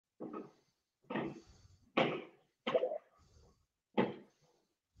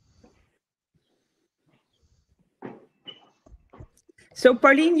So,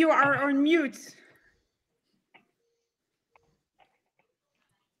 Pauline, you are on mute.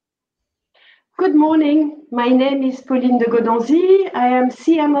 Good morning. My name is Pauline de Gaudenzy. I am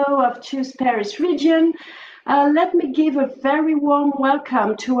CMO of Choose Paris Region. Let me give a very warm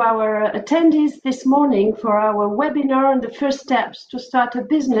welcome to our attendees this morning for our webinar on the first steps to start a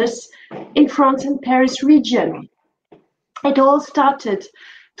business in France and Paris region. It all started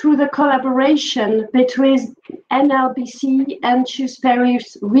through the collaboration between NLBC and Choose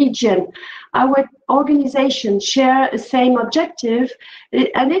Paris region. Our organizations share the same objective,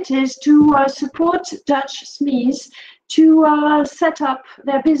 and it is to support Dutch SMEs to set up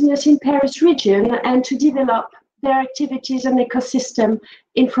their business in Paris region and to develop their activities and ecosystem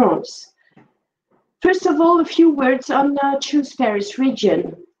in France. First of all, a few words on Choose Paris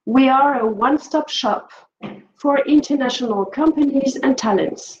region. We are a one-stop shop for international companies and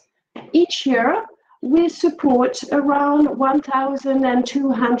talents. Each year, we support around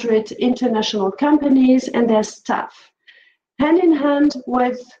 1,200 international companies and their staff, hand in hand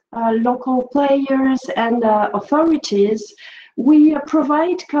with local players and authorities. We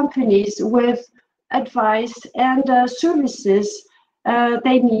provide companies with advice and services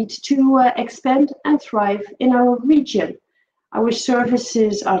they need to expand and thrive in our region. Our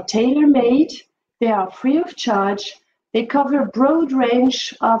services are tailor-made. They are free of charge. They cover a broad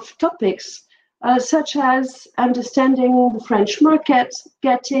range of topics, such as understanding the French market,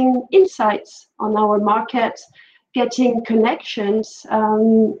 getting insights on our market, getting connections,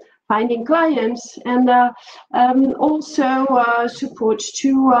 finding clients, and also support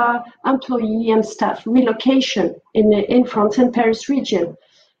to employee and staff relocation in France and Paris region.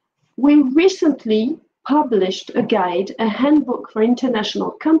 We recently published a guide, a handbook for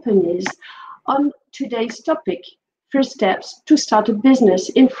international companies on today's topic, first steps to start a business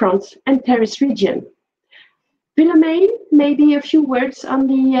in France and Paris region. Willemijn, maybe a few words on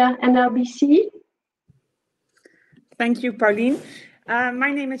the NLBC? Thank you, Pauline. My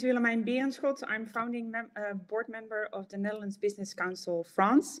name is Willemijn Berenschot. I'm founding board member of the Netherlands Business Council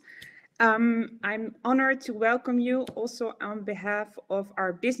France. I'm honored to welcome you also on behalf of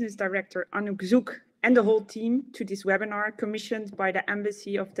our business director, Anouk Zoek, and the whole team to this webinar commissioned by the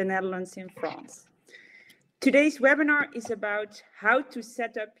Embassy of the Netherlands in France. Today's webinar is about how to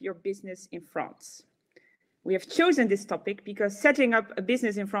set up your business in France. We have chosen this topic because setting up a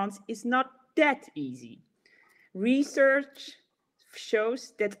business in France is not that easy. Research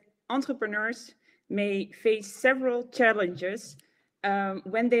shows that entrepreneurs may face several challenges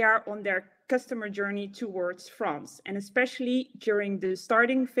when they are on their customer journey towards France, and especially during the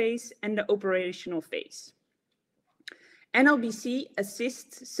starting phase and the operational phase. NLBC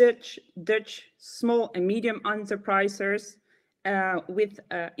assists such Dutch small and medium enterprises with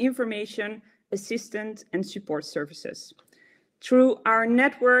information, assistance, and support services. Through our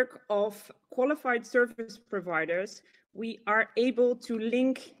network of qualified service providers, we are able to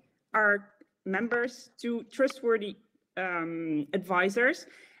link our members to trustworthy advisors,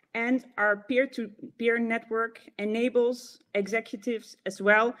 and our peer-to-peer network enables executives as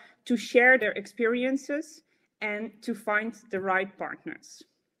well to share their experiences and to find the right partners.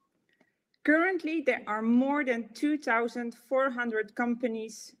 Currently, there are more than 2,400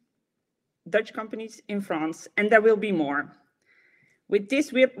 companies, Dutch companies in France, and there will be more. With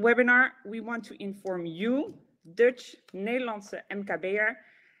this webinar, we want to inform you, Dutch, Nederlandse MKB'er,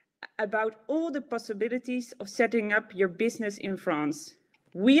 about all the possibilities of setting up your business in France.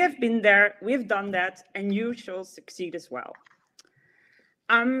 We have been there, we've done that, and you shall succeed as well.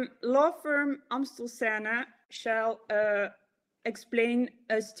 Law firm Amstel Senne shall explain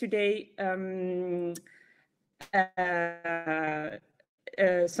us today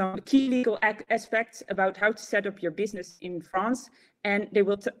some key legal aspects about how to set up your business in France, and they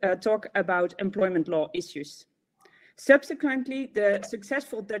will talk about employment law issues. Subsequently, the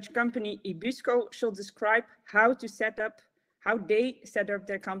successful Dutch company Ibusco shall describe how they set up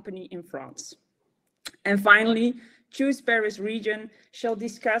their company in France. And finally, Choose Paris region shall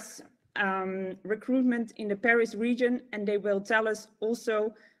discuss recruitment in the Paris region, and they will tell us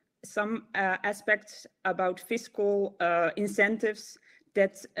also some aspects about fiscal incentives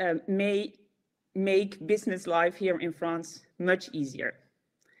that may make business life here in France much easier.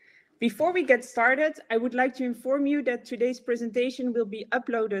 Before we get started, I would like to inform you that today's presentation will be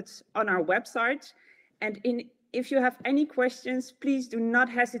uploaded on our website, and if you have any questions, please do not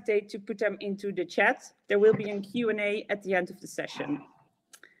hesitate to put them into the chat. There will be a Q&A at the end of the session.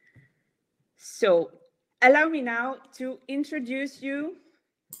 So allow me now to introduce you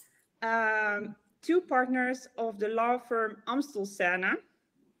two partners of the law firm Amstel Senne.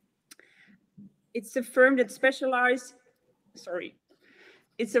 It's a firm that specializes,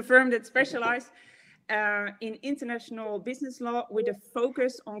 It's a firm that specializes in international business law with a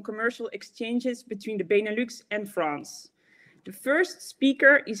focus on commercial exchanges between the Benelux and France. The first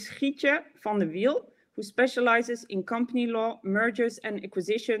speaker is Gietje van de Wiel, who specializes in company law, mergers and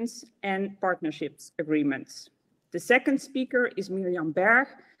acquisitions, and partnerships agreements. The second speaker is Mirjam Berg,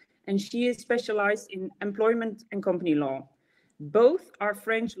 and she is specialized in employment and company law. Both are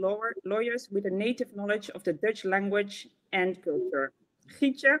French lawyers with a native knowledge of the Dutch language and culture.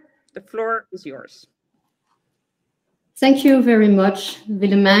 Gietje, the floor is yours. Thank you very much,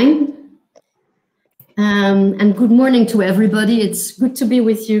 Willemijn. And good morning to everybody. It's good to be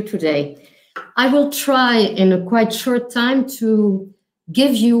with you today. I will try in a quite short time to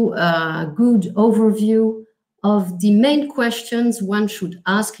give you a good overview of the main questions one should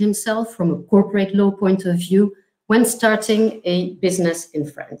ask himself from a corporate law point of view when starting a business in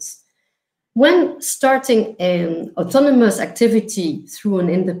France. When starting an autonomous activity through an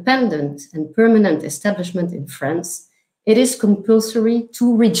independent and permanent establishment in France, it is compulsory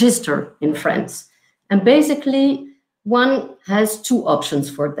to register in France. And basically, one has two options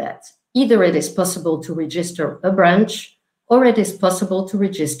for that. Either it is possible to register a branch or it is possible to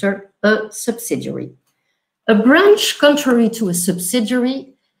register a subsidiary. A branch, contrary to a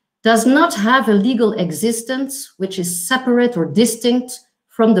subsidiary, does not have a legal existence which is separate or distinct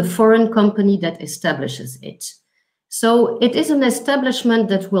from the foreign company that establishes it. So it is an establishment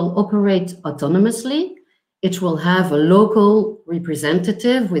that will operate autonomously. It will have a local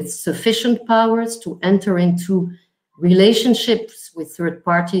representative with sufficient powers to enter into relationships with third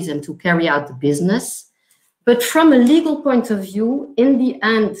parties and to carry out the business. But from a legal point of view, in the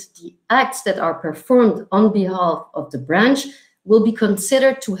end, the acts that are performed on behalf of the branch will be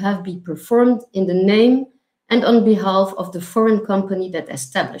considered to have been performed in the name and on behalf of the foreign company that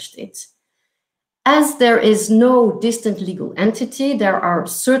established it. As there is no distant legal entity, there are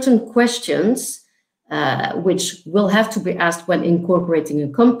certain questions which will have to be asked when incorporating a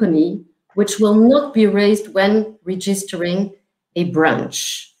company, which will not be raised when registering a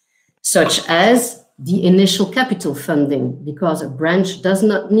branch, such as the initial capital funding, because a branch does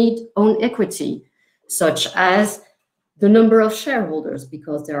not need own equity, such as the number of shareholders,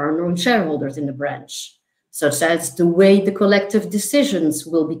 because there are no shareholders in the branch, such as the way the collective decisions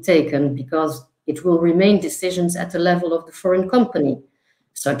will be taken, because it will remain decisions at the level of the foreign company,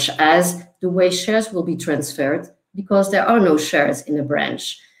 such as the way shares will be transferred, because there are no shares in a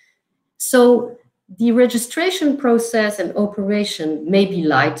branch. So the registration process and operation may be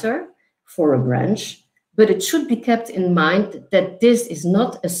lighter for a branch, but it should be kept in mind that this is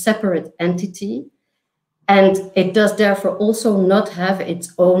not a separate entity, and it does therefore also not have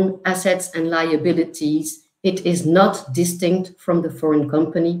its own assets and liabilities. It is not distinct from the foreign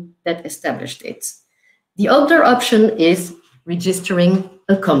company that established it. The other option is registering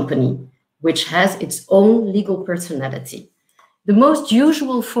a company, which has its own legal personality. The most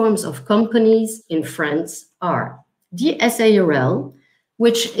usual forms of companies in France are the SARL,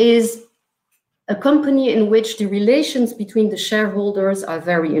 which is a company in which the relations between the shareholders are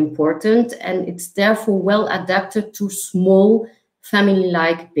very important, and it's therefore well adapted to small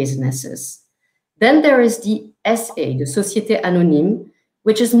family-like businesses. Then there is the SA, the Société Anonyme,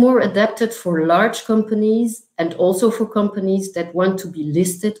 which is more adapted for large companies and also for companies that want to be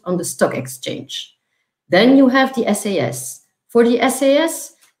listed on the stock exchange. Then you have the SAS. For the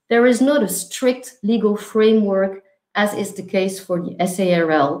SAS, there is not a strict legal framework as is the case for the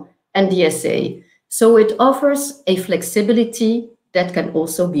SARL and the SA. So it offers a flexibility that can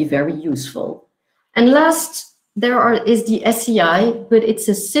also be very useful. And last, is the SCI, but it's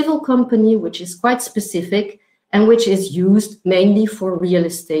a civil company which is quite specific and which is used mainly for real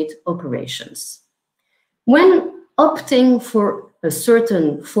estate operations. When opting for a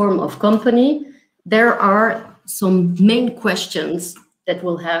certain form of company, there are some main questions that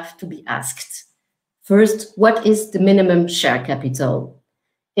will have to be asked. First, what is the minimum share capital?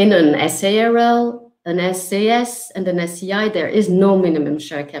 In an SARL, an SAS, and an SCI, there is no minimum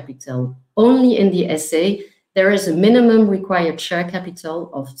share capital. Only in the SA, there is a minimum required share capital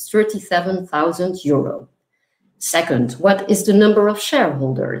of 37,000 euro. Second, what is the number of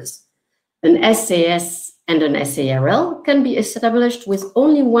shareholders? An SAS and an SARL can be established with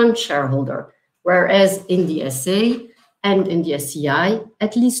only one shareholder, whereas in the SA and in the SCI,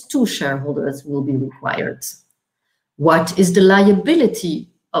 at least two shareholders will be required. What is the liability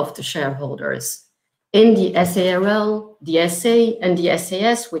of the shareholders? In the SARL, the SA, and the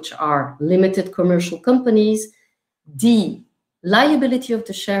SAS, which are limited commercial companies, the liability of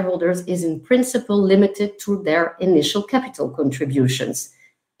the shareholders is in principle limited to their initial capital contributions.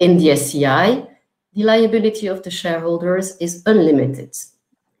 In the SCI, the liability of the shareholders is unlimited.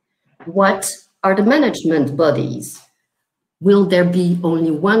 What are the management bodies? Will there be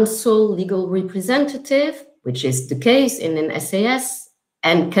only one sole legal representative, which is the case in an SAS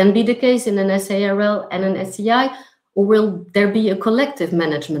and can be the case in an SARL and an SEI, or will there be a collective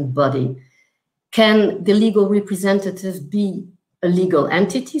management body? Can the legal representative be a legal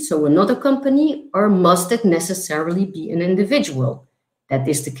entity, so another company, or must it necessarily be an individual? That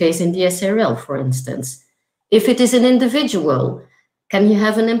is the case in the SARL, for instance. If it is an individual, can he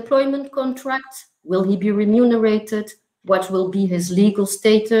have an employment contract? Will he be remunerated? What will be his legal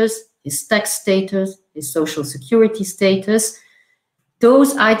status, his tax status, his social security status?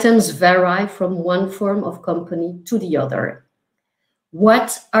 Those items vary from one form of company to the other.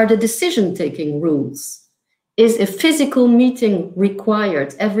 What are the decision-taking rules? Is a physical meeting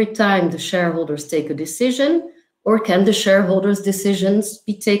required every time the shareholders take a decision, or can the shareholders' decisions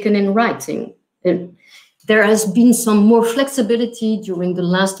be taken in writing? There has been some more flexibility during the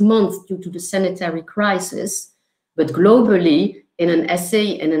last month due to the sanitary crisis, but globally, in an SA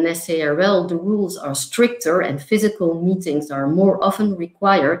and an SARL, the rules are stricter and physical meetings are more often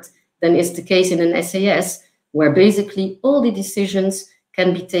required than is the case in an SAS, where basically all the decisions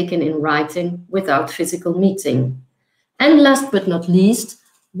can be taken in writing without physical meeting. And last but not least,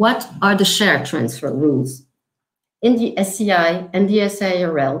 what are the share transfer rules? In the SCI and the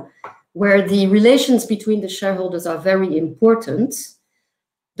SARL, where the relations between the shareholders are very important,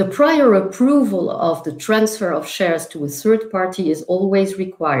 the prior approval of the transfer of shares to a third party is always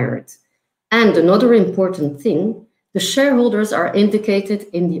required. And another important thing, the shareholders are indicated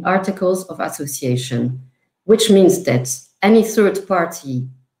in the Articles of Association, which means that any third party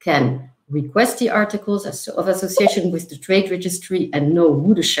can request the Articles of Association with the trade registry and know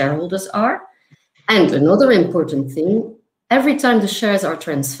who the shareholders are. And another important thing, every time the shares are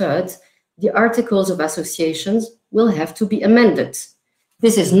transferred, the Articles of Associations will have to be amended.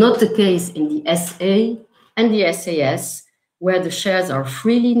 This is not the case in the SA and the SAS, where the shares are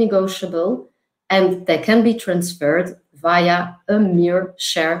freely negotiable and they can be transferred via a mere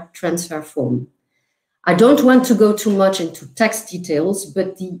share transfer form. I don't want to go too much into tax details,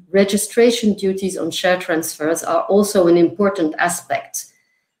 but the registration duties on share transfers are also an important aspect.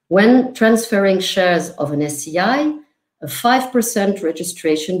 When transferring shares of an SCI, a 5%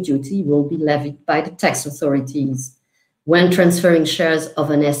 registration duty will be levied by the tax authorities. When transferring shares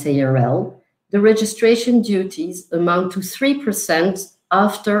of an SARL, the registration duties amount to 3%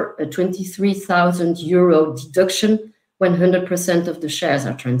 after a 23,000 euro deduction when 100% of the shares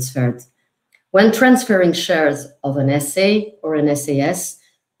are transferred. When transferring shares of an SA or an SAS,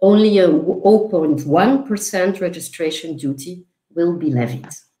 only a 0.1% registration duty will be levied.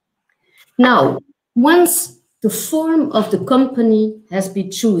 Now, once the form of the company has been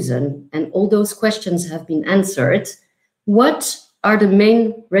chosen and all those questions have been answered, what are the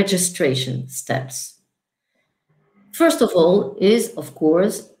main registration steps? First of all is, of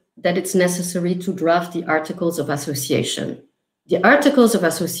course, that it's necessary to draft the Articles of Association. The Articles of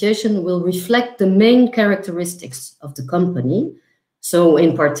Association will reflect the main characteristics of the company. So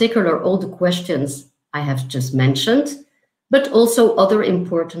in particular, all the questions I have just mentioned, but also other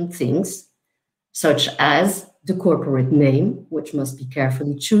important things, such as the corporate name, which must be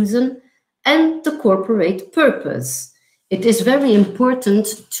carefully chosen, and the corporate purpose. It is very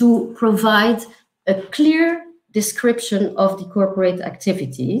important to provide a clear description of the corporate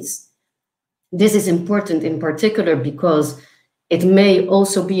activities. This is important in particular because it may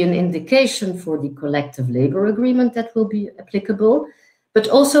also be an indication for the collective labor agreement that will be applicable, but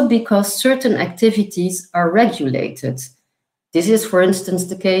also because certain activities are regulated. This is, for instance,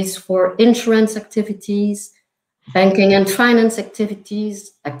 the case for insurance activities, banking and finance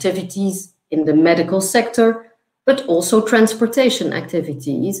activities, activities in the medical sector, but also transportation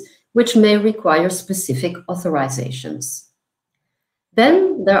activities, which may require specific authorizations.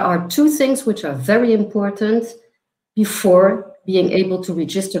 Then there are two things which are very important before being able to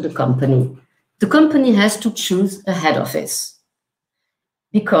register the company. The company has to choose a head office,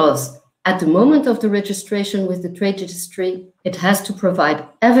 because at the moment of the registration with the trade registry, it has to provide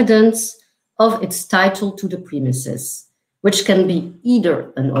evidence of its title to the premises, which can be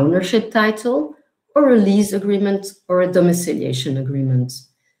either an ownership title or a lease agreement or a domiciliation agreement.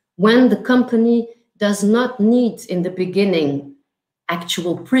 When the company does not need in the beginning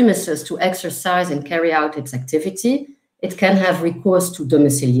actual premises to exercise and carry out its activity, it can have recourse to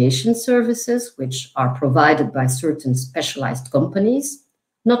domiciliation services, which are provided by certain specialized companies,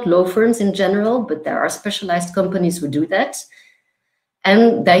 not law firms in general, but there are specialized companies who do that.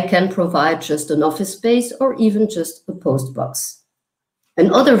 And they can provide just an office space or even just a post box.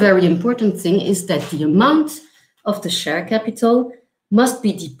 Another very important thing is that the amount of the share capital must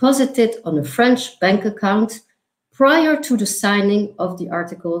be deposited on a French bank account prior to the signing of the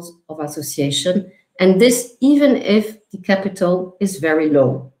Articles of Association, and this even if the capital is very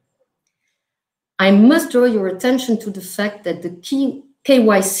low. I must draw your attention to the fact that the key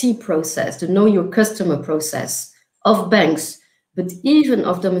KYC process, the Know Your Customer process of banks, but even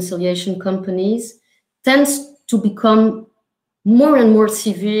of domiciliation companies, tends to become more and more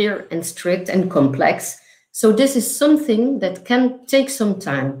severe and strict and complex. So this is something that can take some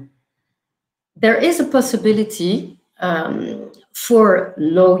time. There is a possibility for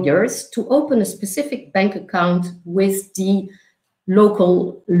lawyers to open a specific bank account with the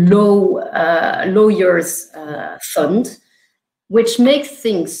local lawyers fund, which makes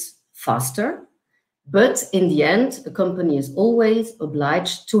things faster. But in the end, a company is always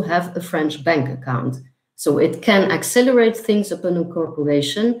obliged to have a French bank account. So it can accelerate things upon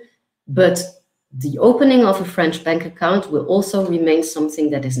incorporation, but the opening of a French bank account will also remain something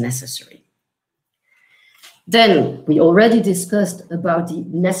that is necessary. Then we already discussed about the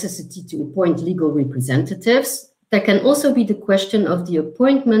necessity to appoint legal representatives. There can also be the question of the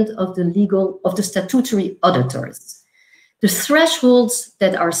appointment of the statutory auditors. The thresholds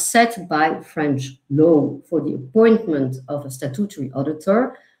that are set by French law for the appointment of a statutory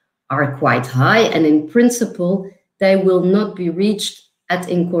auditor are quite high, and in principle, they will not be reached at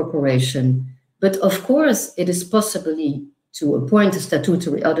incorporation. But of course, it is possible to appoint a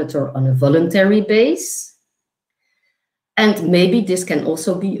statutory auditor on a voluntary basis. And maybe this can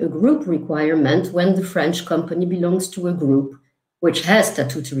also be a group requirement when the French company belongs to a group which has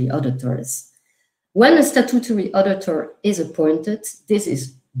statutory auditors. When a statutory auditor is appointed, this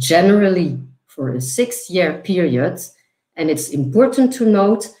is generally for a 6-year period, and it's important to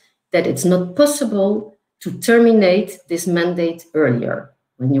note that it's not possible to terminate this mandate earlier.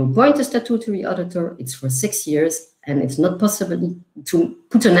 When you appoint a statutory auditor, it's for 6 years, and it's not possible to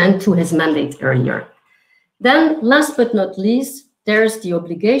put an end to his mandate earlier. Then, last but not least, there's the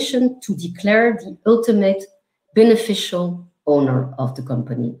obligation to declare the ultimate beneficial owner of the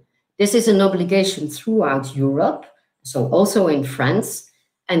company. This is an obligation throughout Europe, so also in France.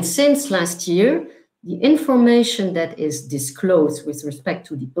 And since last year, the information that is disclosed with respect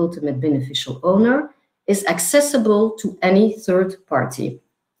to the ultimate beneficial owner is accessible to any third party.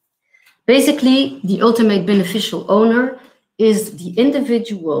 Basically, the ultimate beneficial owner is the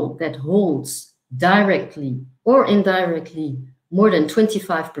individual that holds directly or indirectly more than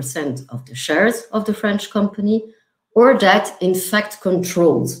 25% of the shares of the French company, or that in fact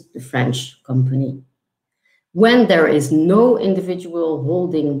controls the French company. When there is no individual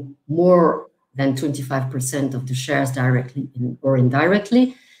holding more than 25% of the shares directly or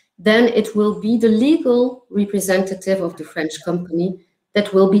indirectly, then it will be the legal representative of the French company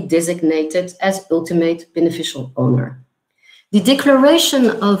that will be designated as ultimate beneficial owner. The declaration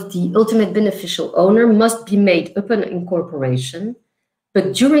of the ultimate beneficial owner must be made upon incorporation,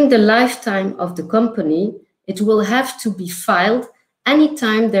 but during the lifetime of the company, it will have to be filed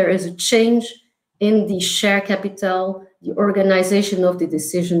anytime there is a change in the share capital, the organization of the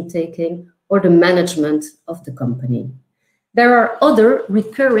decision-taking, or the management of the company. There are other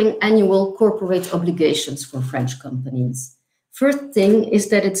recurring annual corporate obligations for French companies. First thing is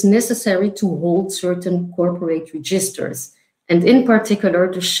that it's necessary to hold certain corporate registers, and in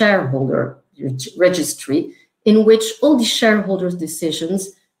particular the shareholder registry, in which all the shareholders' decisions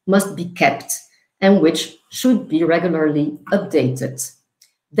must be kept and which should be regularly updated.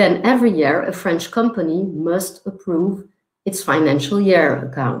 Then every year a French company must approve its financial year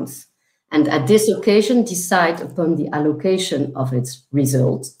accounts, and at this occasion decide upon the allocation of its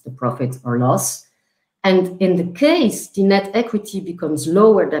results, the profit or loss. And in the case the net equity becomes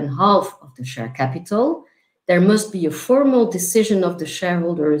lower than half of the share capital, there must be a formal decision of the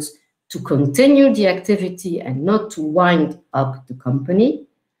shareholders to continue the activity and not to wind up the company.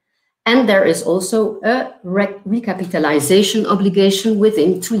 And there is also a recapitalization obligation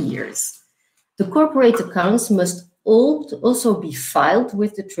within 2 years. The corporate accounts must also be filed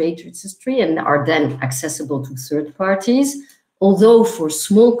with the trade registry and are then accessible to third parties, although for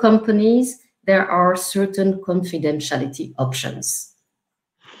small companies, there are certain confidentiality options.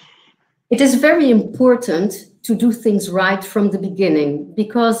 It is very important to do things right from the beginning,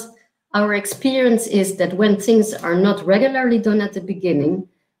 because our experience is that when things are not regularly done at the beginning,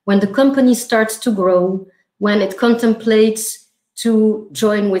 when the company starts to grow, when it contemplates to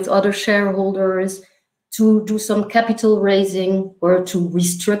join with other shareholders, to do some capital raising or to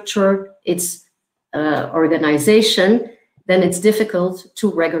restructure its organization, then it's difficult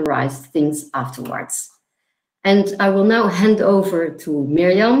to regularize things afterwards. And I will now hand over to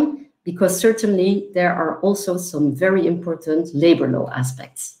Miriam, because certainly there are also some very important labor law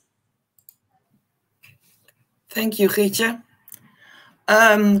aspects. Thank you, Gietje.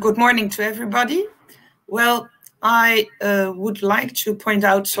 Good morning to everybody. Well, I would like to point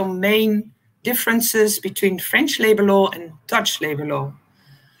out some main differences between French labor law and Dutch labor law.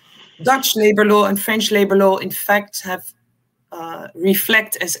 Dutch labor law and French labor law, in fact, have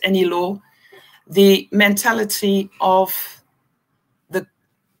reflect as any law the mentality of the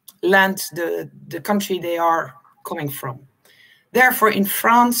land, the country they are coming from. Therefore, in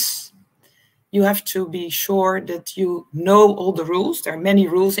France, you have to be sure that you know all the rules. There are many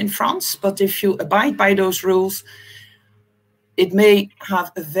rules in France, but if you abide by those rules, it may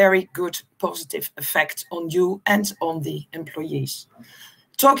have a very good positive effect on you and on the employees.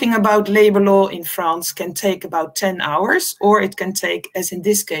 Talking about labor law in France can take about 10 hours, or it can take, as in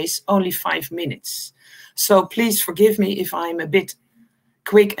this case, only 5 minutes. So please forgive me if I'm a bit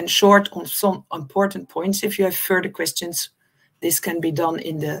quick and short on some important points. If you have further questions, this can be done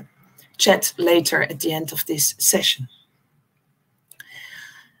in the chat later at the end of this session.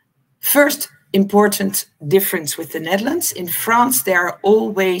 First important difference with the Netherlands. In France, there are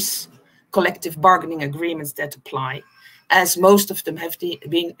always collective bargaining agreements that apply, as most of them have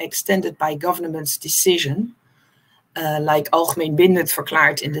been extended by government's decision, like algemeen bindend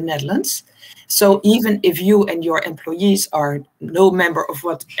verklaard in the Netherlands. So even if you and your employees are no member of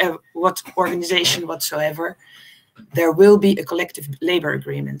what organization whatsoever, there will be a collective labor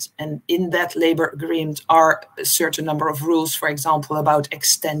agreement. And in that labor agreement are a certain number of rules, for example, about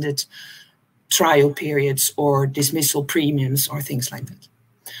extended trial periods or dismissal premiums or things like that.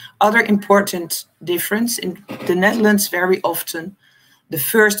 Other important difference in the Netherlands, very often, the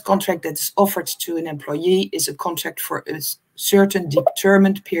first contract that is offered to an employee is a contract for a certain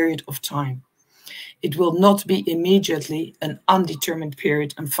determined period of time. It will not be immediately an undetermined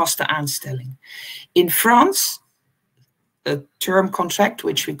period, een vaste aanstelling. In France, a term contract,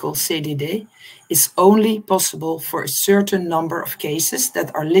 which we call CDD, is only possible for a certain number of cases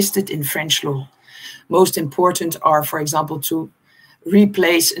that are listed in French law. Most important are, for example, to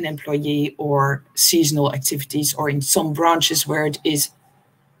replace an employee or seasonal activities, or in some branches where it is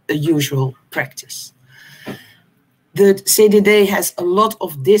a usual practice. The CDD has a lot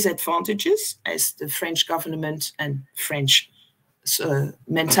of disadvantages, as the French government and French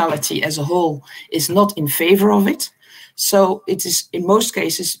mentality as a whole is not in favor of it. So it is in most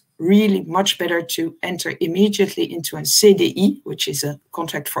cases really much better to enter immediately into a CDI, which is a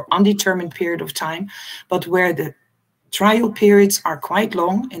contract for undetermined period of time, but where the trial periods are quite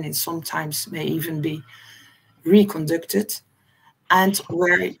long and it sometimes may even be reconducted, and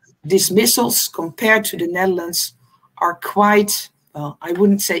where dismissals compared to the Netherlands are quite, well, I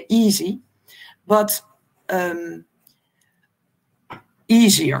wouldn't say easy, but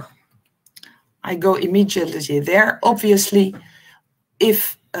easier. I go immediately there. Obviously,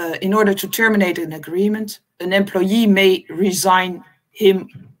 if in order to terminate an agreement, an employee may resign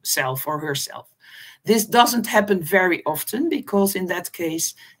himself or herself. This doesn't happen very often because in that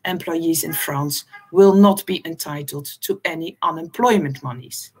case, employees in France will not be entitled to any unemployment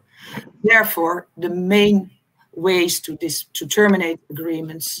monies. Therefore, the main ways to terminate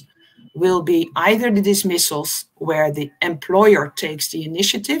agreements will be either the dismissals, where the employer takes the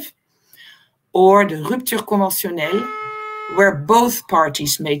initiative, or the rupture conventionnelle, where both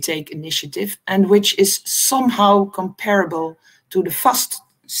parties may take initiative and which is somehow comparable to the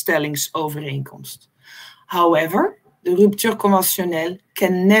vaststellingsovereenkomst. However, the rupture conventionnelle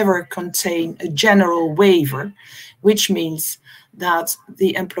can never contain a general waiver, which means that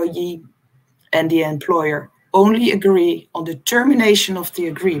the employee and the employer only agree on the termination of the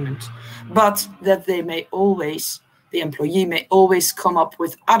agreement, but that they may always, the employee may always come up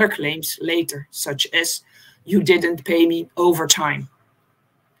with other claims later, such as, you didn't pay me overtime.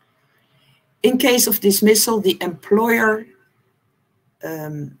 In case of dismissal, the employer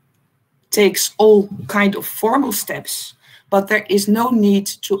takes all kind of formal steps, but there is no need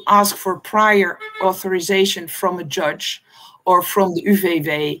to ask for prior authorization from a judge or from the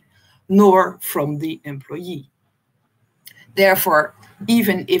UWV, nor from the employee. Therefore,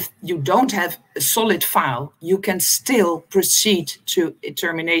 even if you don't have a solid file, you can still proceed to a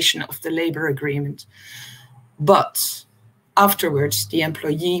termination of the labor agreement. But afterwards, the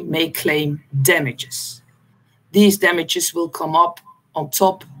employee may claim damages. These damages will come up on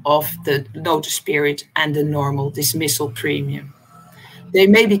top of the notice period and the normal dismissal premium. They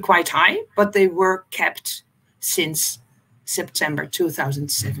may be quite high, but they were kept since September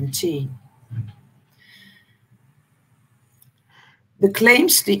 2017. The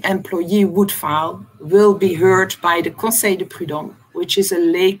claims the employee would file will be heard by the Conseil de Prud'homme, which is a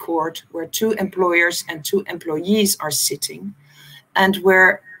lay court where 2 employers and 2 employees are sitting, and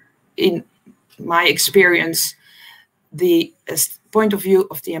where, in my experience, the point of view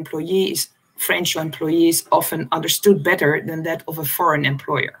of the employees, French employees, often understood better than that of a foreign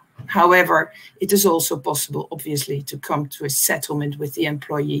employer. However, it is also possible, obviously, to come to a settlement with the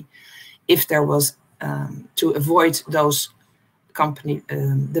employee if there was to avoid those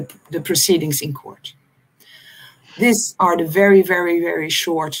the proceedings in court. These are the very, very, very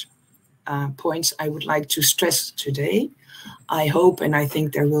short points I would like to stress today. I hope and I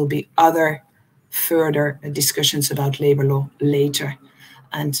think there will be other further discussions about labor law later.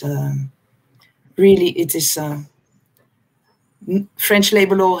 And really, it is French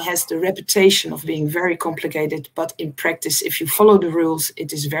labor law has the reputation of being very complicated, but in practice, if you follow the rules,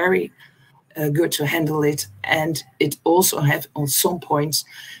 it is very good to handle it. And it also has, on some points,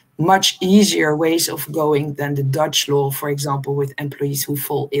 much easier ways of going than the Dutch law, for example, with employees who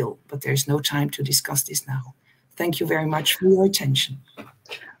fall ill. But there's no time to discuss this now. Thank you very much for your attention.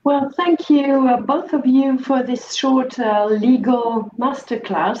 Well, thank you, both of you, for this short legal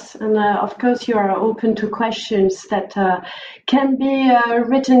masterclass. And of course, you are open to questions that can be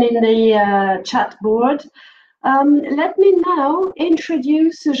written in the chat board. Let me now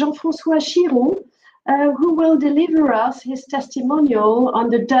introduce Jean-François Chiron, who will deliver us his testimonial on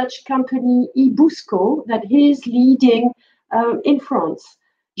the Dutch company Ebusco that he is leading in France.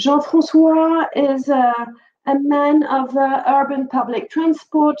 Jean-François is a man of urban public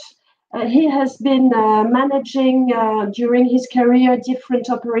transport. He has been managing during his career different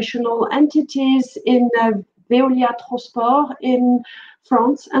operational entities in Veolia Transport in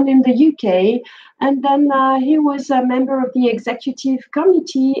France and in the UK. And then he was a member of the executive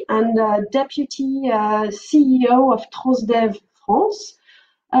committee and deputy CEO of Transdev France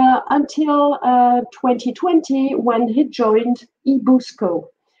until 2020 when he joined Ebusco.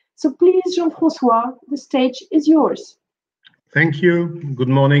 So please, Jean-François, the stage is yours. Thank you. Good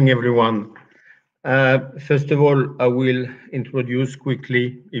morning, everyone. First of all, I will introduce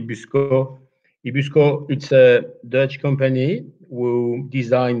quickly Ebusco. Ebusco, it's a Dutch company who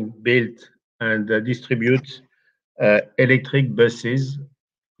design, build, and distribute electric buses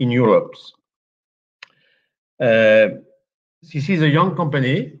in Europe. This is a young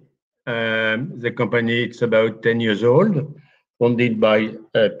company. The company, it's about 10 years old, founded by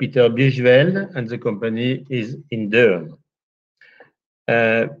Peter Bijvel, and the company is in Deurne.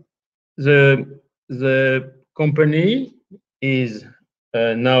 The company is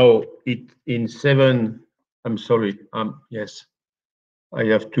now in 7. I'm sorry. Yes, I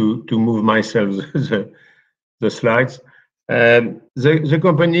have to move myself the slides. The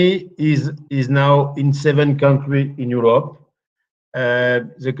company is now in 7 countries in Europe.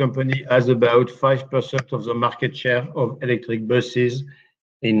 The company has about 5% of the market share of electric buses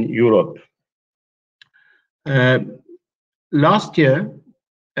in Europe. Last year,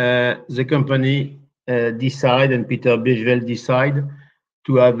 the company decided, and Peter Bijvel decided,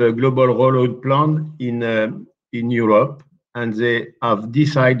 to have a global rollout plan in Europe, and they have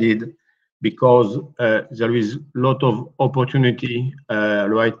decided, because there is a lot of opportunity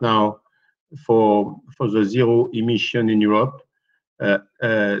right now for the zero emission in Europe.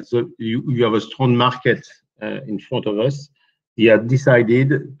 So you have a strong market in front of us. He had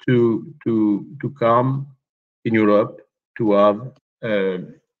decided to come in Europe to have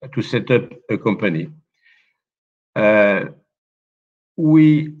to set up a company.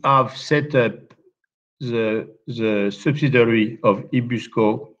 We have set up the subsidiary of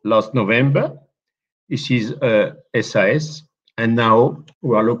Ebusco last November. This is SAS, and now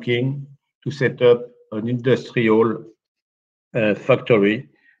we are looking to set up an industrial factory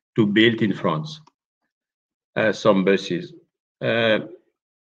to build in France some buses.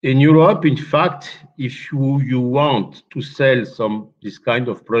 In Europe, in fact, if you want to sell this kind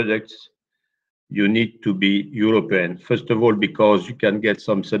of products, you need to be European. First of all, because you can get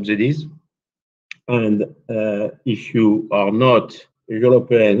some subsidies. And if you are not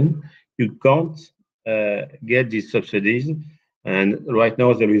European, you can't get these subsidies. And right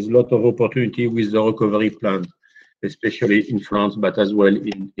now, there is a lot of opportunity with the recovery plan, especially in France, but as well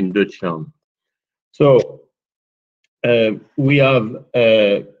in Deutschland. So we have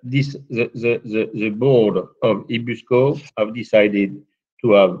the board of Ebusco have decided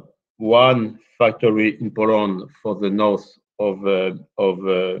to have 1 factory in Poland for the north of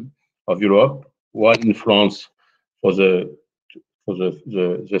Europe, 1 in France for the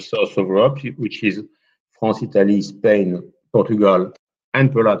south of Europe, which is France, Italy, Spain, Portugal,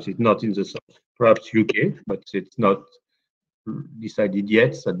 and perhaps it's not in the south, perhaps UK, but it's not decided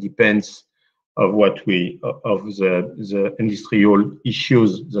yet. That depends the industrial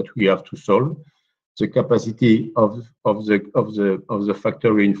issues that we have to solve. The capacity of the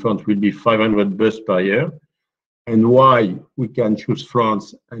factory in France will be 500 buses per year. And why we can choose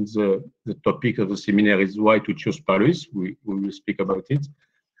France, and the topic of the seminar is why to choose Paris. We will speak about it.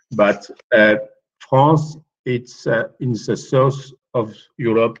 But France, it's in the south of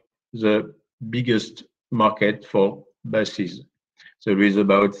Europe, the biggest market for buses. So there is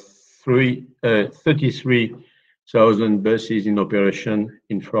about 33,000 buses in operation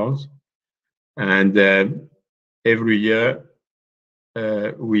in France. And every year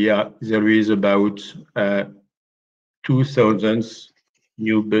there is about 2,000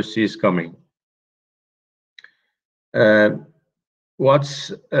 new buses coming.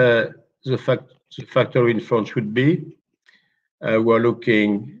 What's the factory in France should be? We're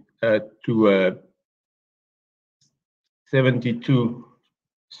looking to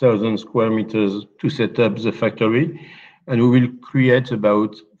 72,000 square meters to set up the factory, and we will create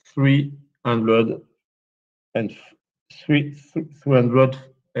about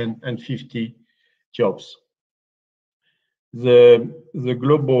 350 jobs. The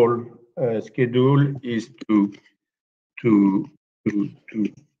global schedule is to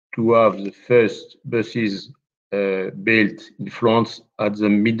have the first buses built in France at the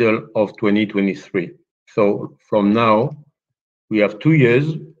middle of 2023. So from now, we have 2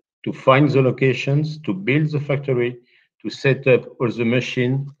 years to find the locations, to build the factory, to set up all the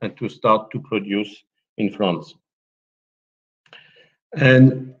machine, and to start to produce in France.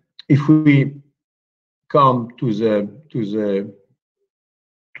 And if we come to the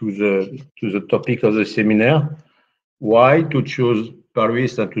topic of the seminar, why to choose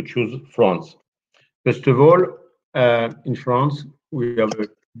Paris and to choose France? First of all, in France, we have a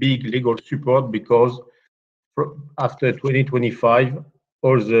big legal support because after 2025,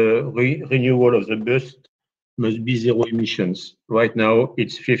 all the renewal of the bus must be zero emissions. Right now,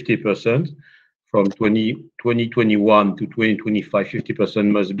 it's 50%. From 2021 to 2025,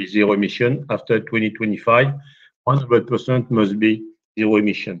 50% must be zero emission. After 2025, 100% must be zero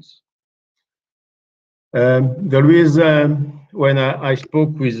emissions. There is, when I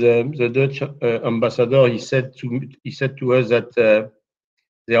spoke with the Dutch ambassador, he said to us that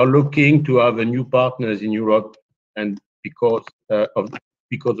they are looking to have a new partners in Europe, and because of the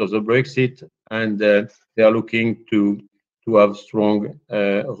Brexit, and they are looking to have strong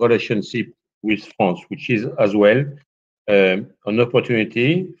relationship with France, which is as well an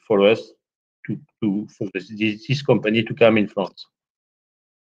opportunity for us for this company to come in France.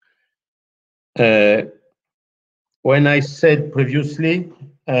 When I said previously,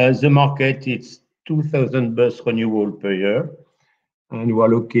 the market is 2,000 bus renewal per year, and we are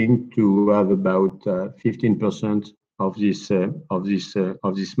looking to have about 15% of this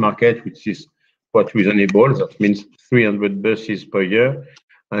market, which is quite reasonable. That means 300 buses per year,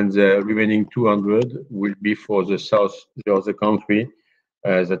 and the remaining 200 will be for the south of the country.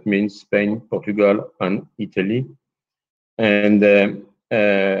 That means Spain, Portugal, and Italy. And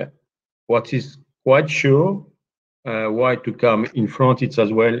what is quite sure, why to come in France, it's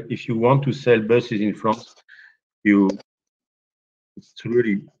as well, if you want to sell buses in France, it's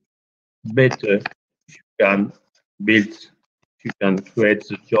really better if you can create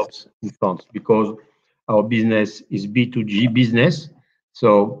the jobs in France, because our business is B2G business.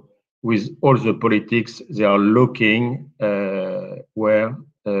 So with all the politics, they are looking where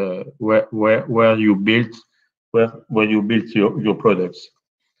you build your products.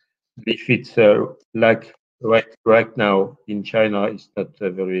 If it's like right now in China, it's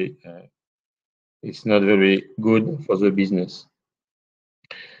not very good for the business.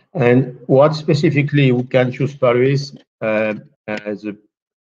 And what specifically we can choose Paris as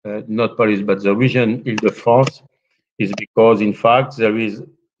not Paris, but the region Île-de-France, is because in fact there is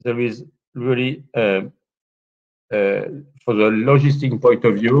really for the logistic point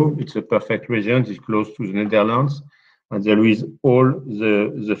of view, it's a perfect region. It's close to the Netherlands, and there is all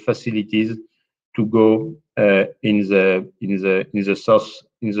the facilities to go in the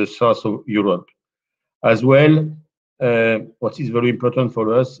south of Europe. As well, what is very important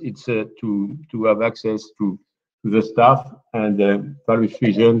for us, it's to have access to the staff, and Paris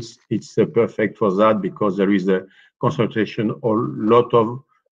regions, it's perfect for that, because there is a concentration of a lot of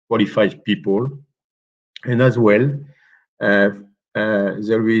qualified people. And as well,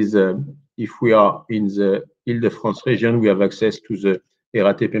 there is, if we are in the Île-de-France region, we have access to the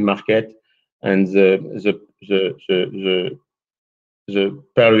RATP market, and the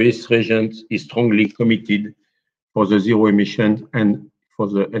Paris region is strongly committed for the zero emission and for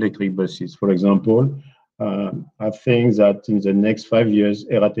the electric buses. For example, I think that in the next 5 years,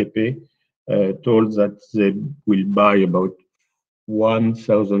 RATP told that they will buy about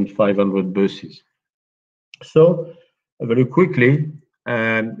 1,500 buses. So very quickly,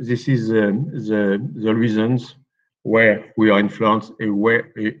 this is the reasons where we are in France and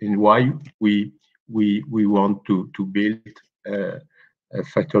why we want to build a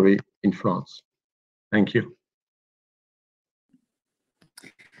factory in France. Thank you.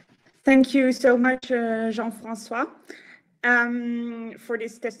 Thank you so much, Jean-François, for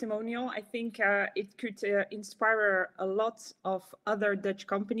this testimonial. I think it could inspire a lot of other Dutch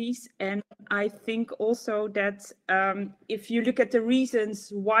companies. And I think also that if you look at the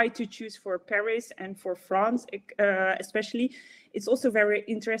reasons why to choose for Paris and for France, especially, it's also very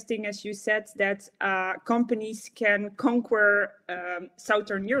interesting, as you said, that companies can conquer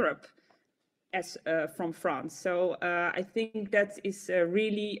Southern Europe as from France. So I think that is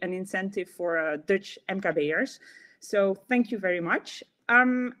really an incentive for Dutch MKB'ers. So thank you very much.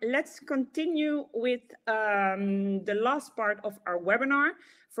 Let's continue with the last part of our webinar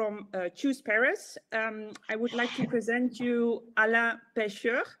from Choose Paris. I would like to present you Alain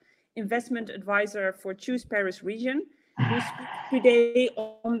Pecheur, investment advisor for Choose Paris region, who speaks today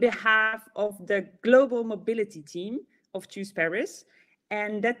on behalf of the global mobility team of Choose Paris.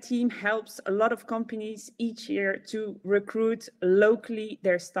 And that team helps a lot of companies each year to recruit locally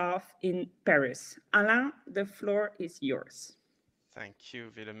their staff in Paris. Alain, the floor is yours. Thank you,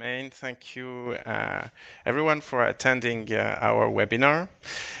 Willemijn. Thank you, everyone, for attending our webinar.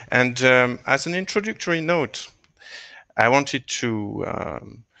 And as an introductory note, I wanted to,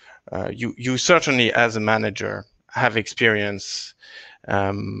 you certainly as a manager have experience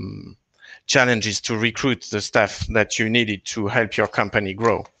challenges to recruit the staff that you needed to help your company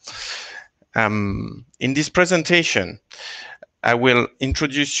grow. In this presentation, I will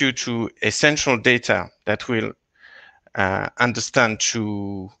introduce you to essential data that will understand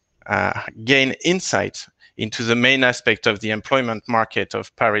to gain insight into the main aspect of the employment market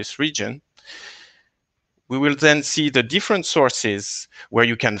of Paris region. We will then see the different sources where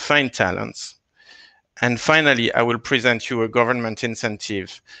you can find talents. And finally, I will present you a government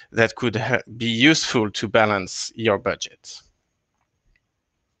incentive that could be useful to balance your budget.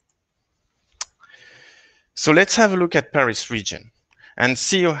 So let's have a look at Paris region and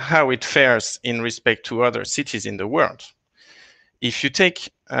see how it fares in respect to other cities in the world. If you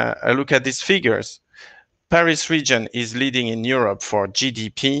take a look at these figures, Paris region is leading in Europe for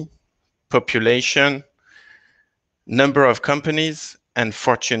GDP, population, number of companies, and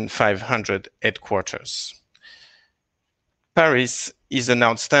Fortune 500 headquarters. Paris is an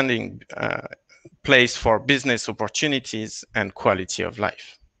outstanding place for business opportunities and quality of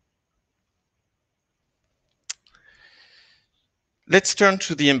life. Let's turn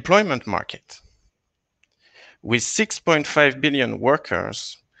to the employment market. With 6.5 billion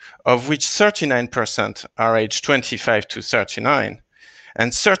workers, of which 39% are aged 25 to 39,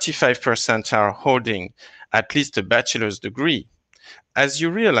 and 35% are holding at least a bachelor's degree, as you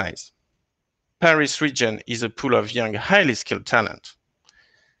realize, Paris region is a pool of young, highly skilled talent.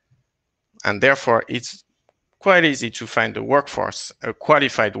 And therefore, it's quite easy to find a workforce, a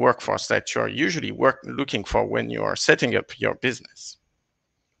qualified workforce that you're usually looking for when you are setting up your business.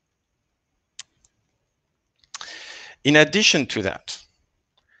 In addition to that,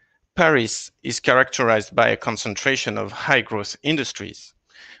 Paris is characterized by a concentration of high-growth industries,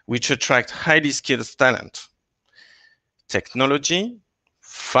 which attract highly skilled talent. Technology,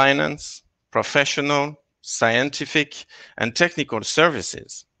 finance, professional, scientific, and technical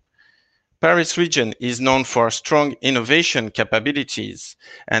services. Paris region is known for strong innovation capabilities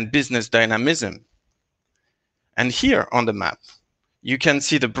and business dynamism. And here on the map, you can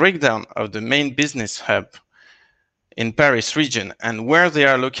see the breakdown of the main business hub in Paris region and where they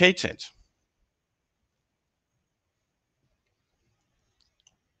are located.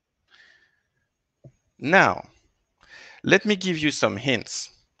 Now, let me give you some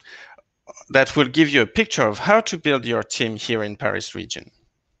hints that will give you a picture of how to build your team here in Paris region.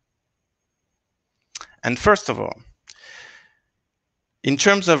 And first of all, in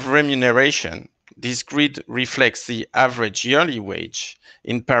terms of remuneration, this grid reflects the average yearly wage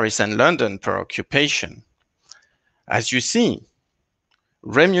in Paris and London per occupation. As you see,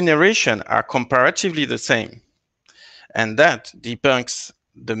 remuneration are comparatively the same, and that debunks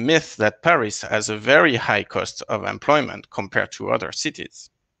the myth that Paris has a very high cost of employment compared to other cities.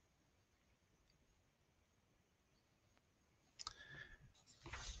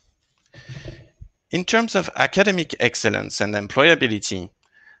 In terms of academic excellence and employability,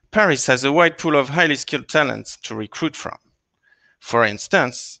 Paris has a wide pool of highly skilled talents to recruit from. For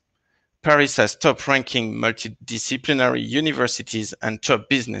instance, Paris has top-ranking multidisciplinary universities and top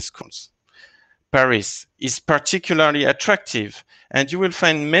business schools. Paris is particularly attractive, and you will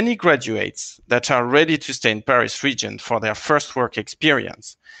find many graduates that are ready to stay in Paris region for their first work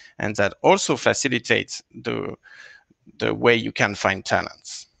experience, and that also facilitates the way you can find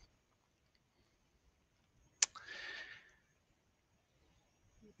talents.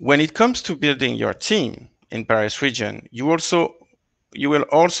 When it comes to building your team in Paris region, you will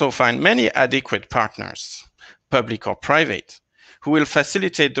also find many adequate partners, public or private, who will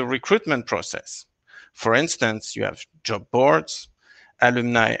facilitate the recruitment process. For instance, you have job boards,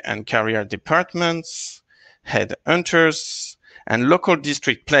 alumni and career departments, headhunters, and local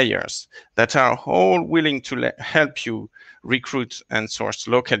district players that are all willing to help you recruit and source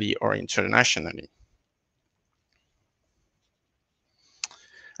locally or internationally.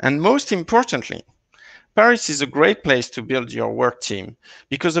 And most importantly, Paris is a great place to build your work team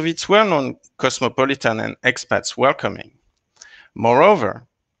because of its well-known cosmopolitan and expats welcoming. Moreover,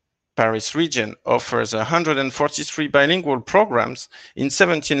 Paris region offers 143 bilingual programs in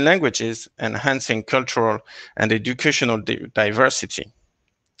 17 languages, enhancing cultural and educational diversity.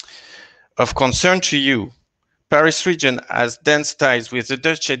 Of concern to you, Paris region has dense ties with the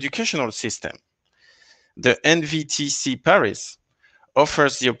Dutch educational system. The NVTC Paris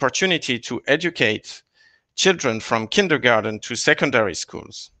offers the opportunity to educate children from kindergarten to secondary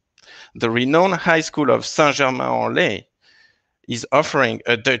schools. The renowned High School of Saint-Germain-en-Laye is offering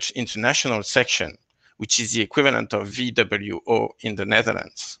a Dutch international section, which is the equivalent of VWO in the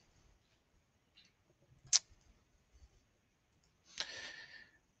Netherlands.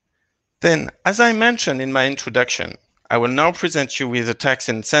 Then, as I mentioned in my introduction, I will now present you with the tax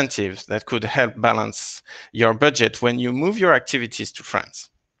incentives that could help balance your budget when you move your activities to France.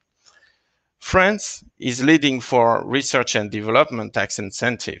 France is leading for research and development tax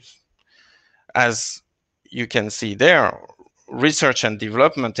incentives. As you can see there, research and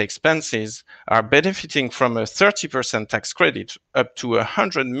development expenses are benefiting from a 30% tax credit up to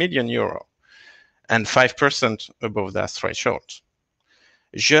 100 million euro and 5% above that threshold.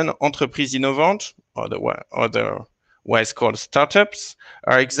 Jeunes entreprises innovantes, otherwise called startups,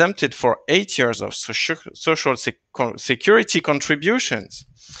 are exempted for 8 years of social security contributions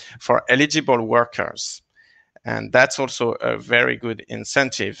for eligible workers. And that's also a very good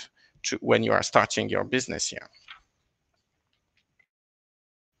incentive when you are starting your business here.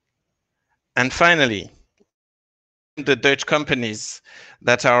 And finally, the Dutch companies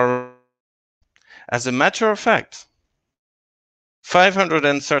that are, as a matter of fact,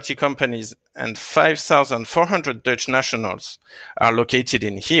 530 companies and 5,400 Dutch nationals are located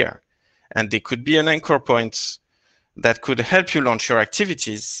in here, and they could be an anchor point that could help you launch your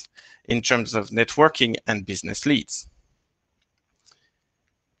activities in terms of networking and business leads.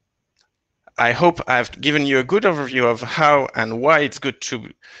 I hope I've given you a good overview of how and why it's good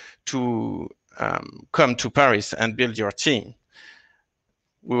to come to Paris and build your team.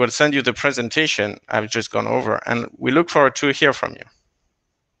 We will send you the presentation I've just gone over, and we look forward to hear from you.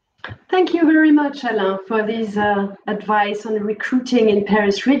 Thank you very much, Alain, for this advice on recruiting in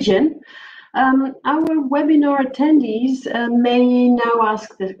Paris region. Our webinar attendees may now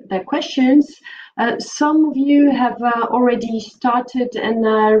ask their questions. Some of you have already started and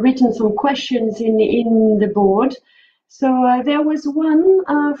written some questions in the board. So there was one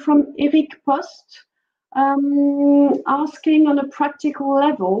from Eric Post asking on a practical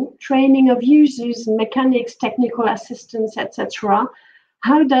level, training of users, mechanics, technical assistants, etc.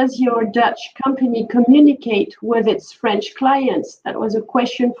 How does your Dutch company communicate with its French clients? That was a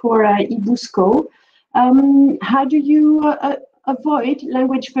question for Ibusco. How do you avoid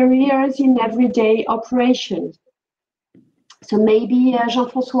language barriers in everyday operations? So maybe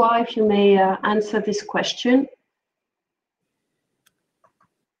Jean-François, if you may answer this question.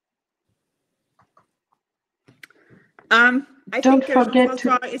 I Don't think forget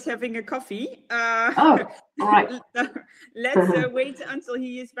Jean-François is having a coffee. Oh, all right. Let's wait until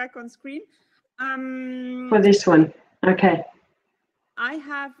he is back on screen. For this one, okay. I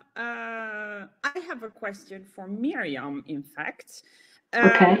have a question for Miriam, in fact.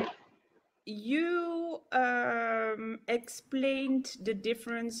 Okay. You explained the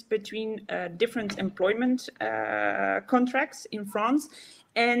difference between different employment contracts in France,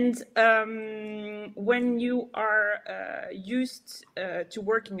 and when you are used to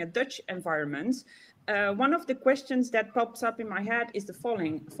working in a Dutch environment, one of the questions that pops up in my head is the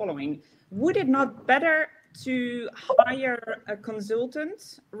following. Would it not better to hire a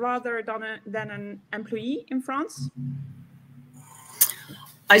consultant rather than an employee in France?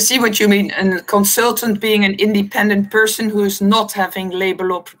 I see what you mean. A consultant being an independent person who is not having labor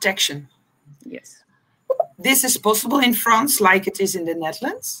law protection. Yes. This is possible in France, like it is in the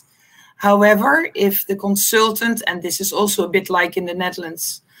Netherlands. However, if the consultant, and this is also a bit like in the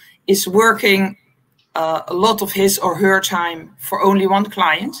Netherlands, is working a lot of his or her time for only one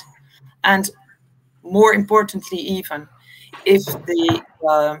client, and more importantly even, if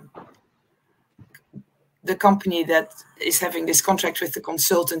the company that is having this contract with the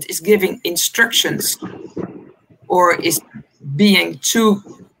consultant is giving instructions or is being too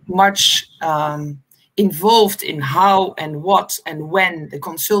much involved in how and what and when the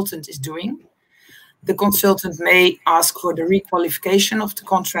consultant is doing, the consultant may ask for the requalification of the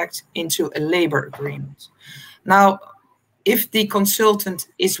contract into a labor agreement. Now, if the consultant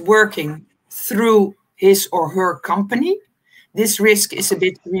is working through his or her company, this risk is a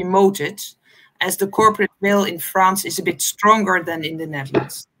bit remoted, as the corporate veil in France is a bit stronger than in the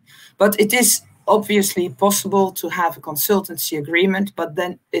Netherlands. But it is obviously possible to have a consultancy agreement, but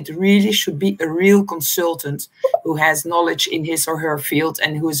then it really should be a real consultant who has knowledge in his or her field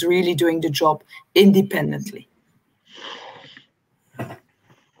and who is really doing the job independently.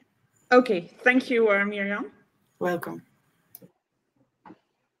 Okay, thank you, Miriam. Welcome.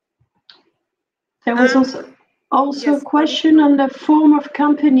 There was also yes, a question on the form of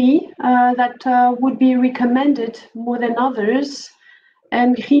company that would be recommended more than others.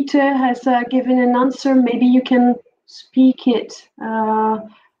 And Rite has given an answer. Maybe you can speak it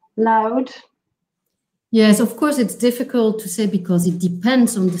loud. Yes, of course, it's difficult to say because it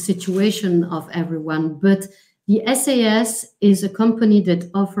depends on the situation of everyone. But the SAS is a company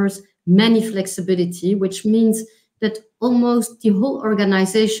that offers many flexibility, which means that almost the whole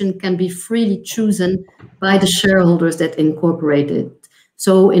organization can be freely chosen by the shareholders that incorporate it.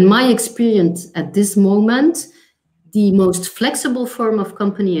 So in my experience at this moment, the most flexible form of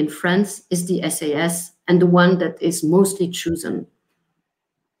company in France is the SAS, and the one that is mostly chosen.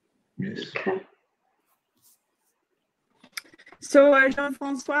 Yes. Okay. So,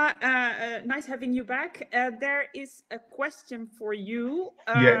 Jean-Francois, nice having you back. There is a question for you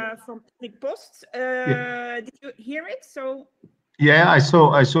from Public Post. Did you hear it? So. Yeah, I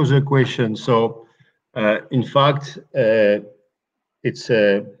saw the question. So, in fact, it's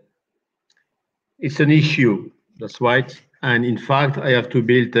an issue. That's right. And in fact, I have to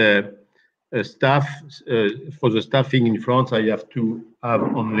build a staff for the staffing in France. I have to have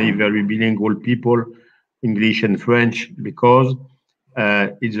only very bilingual people, English and French, because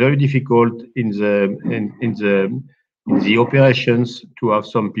it's very difficult in the operations to have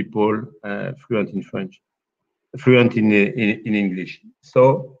some people fluent in French, fluent in English.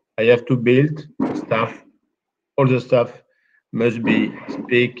 So I have to build staff. All the staff must be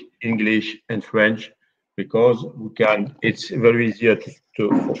speak English and French, because we can. It's very easier to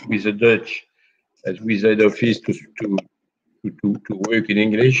with the Dutch as with the office to work in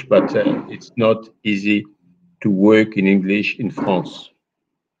English, but it's not easy to work in English in France,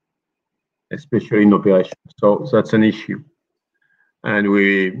 especially in operations. So that's an issue, and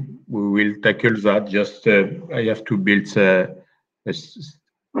we will tackle that. Just I have to build a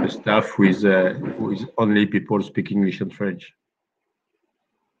staff with only people speak English and French.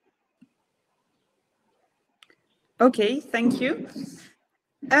 Okay, thank you.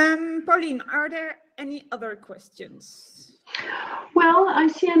 Pauline, are there any other questions? Well, I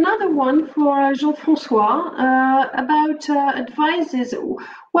see another one for Jean-Francois about advices.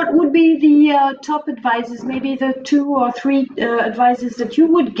 What would be the top advices, maybe the 2 or 3 advices that you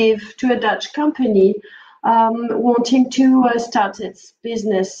would give to a Dutch company wanting to start its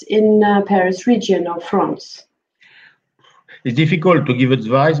business in Paris region of France? It's difficult to give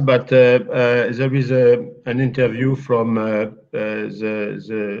advice, but there is an interview from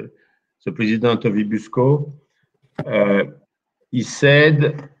the president of Ibusco. He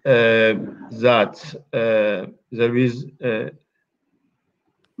said that there is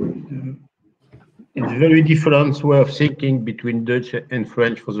it's very different way of thinking between Dutch and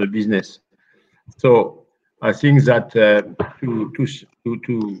French for the business. So I think that to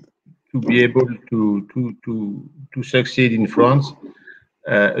be able to succeed in France,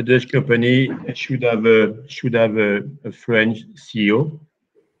 a Dutch company should have a French CEO.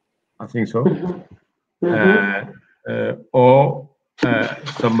 I think so. Or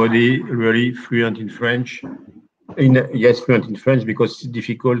somebody really fluent in French. Fluent in French, because it's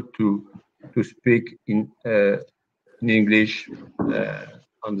difficult to speak in English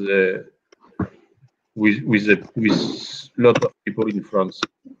on the with a lot of people in France.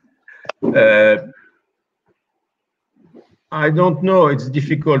 I don't know. It's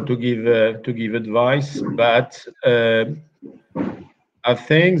difficult to give advice, but I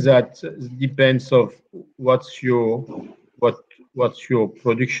think that it depends of what's your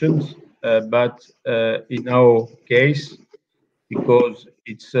productions. But in our case, because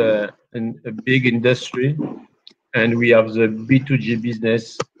it's a big industry, and we have the B2G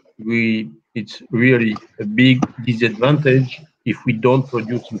business. It's really a big disadvantage if we don't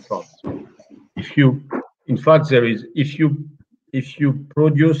produce in France. In fact, if you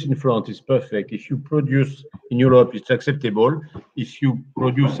produce in France, it's perfect. If you produce in Europe, it's acceptable. If you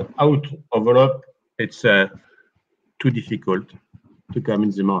produce out of Europe, it's too difficult to come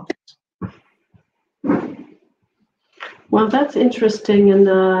in the market. Well, that's interesting, and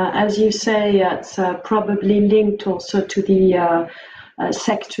as you say, it's probably linked also to the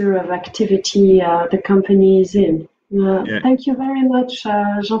sector of activity the company is in. Yeah. Thank you very much,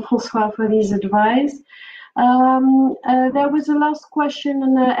 Jean-François, for this advice. There was a last question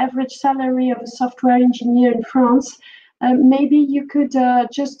on the average salary of a software engineer in France. Maybe you could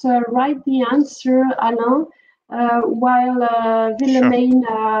just write the answer, Alain, while Willemijn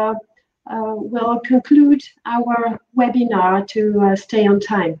will conclude our webinar to stay on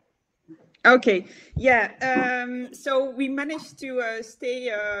time. Okay, yeah, so we managed to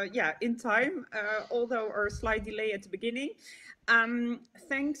stay in time, although our slight delay at the beginning.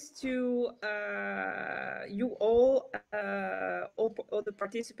 Thanks to you all the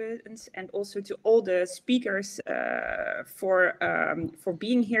participants, and also to all the speakers for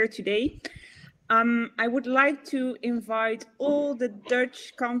being here today. I would like to invite all the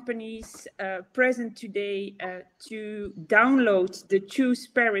Dutch companies present today to download the Choose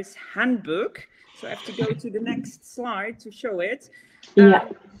Paris handbook. So I have to go to the next slide to show it. Yeah.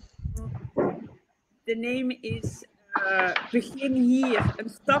 The name is Begin hier, een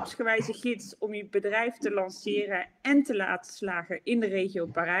stapsgewijze gids om je bedrijf te lanceren en te laten slagen in de regio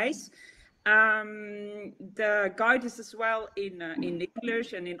Parijs. The guide is as well in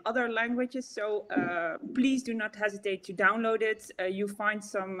English and in other languages, so please do not hesitate to download it. You find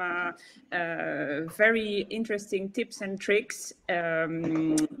some very interesting tips and tricks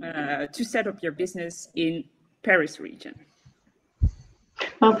to set up your business in Paris region.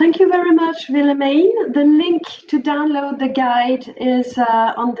 Well, thank you very much, Willemijn. The link to download the guide is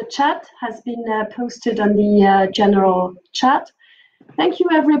on the chat, has been posted on the general chat. Thank you,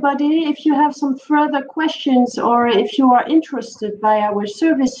 everybody. If you have some further questions or if you are interested by our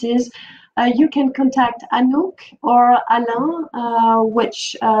services, you can contact Anouk or Alain,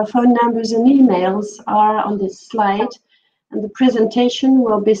 which phone numbers and emails are on this slide, and the presentation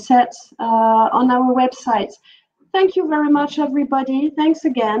will be set on our website. Thank you very much, everybody. Thanks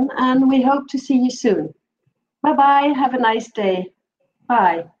again, and we hope to see you soon. Bye-bye. Have a nice day.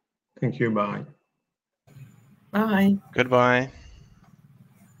 Bye. Thank you. Bye. Bye. Goodbye.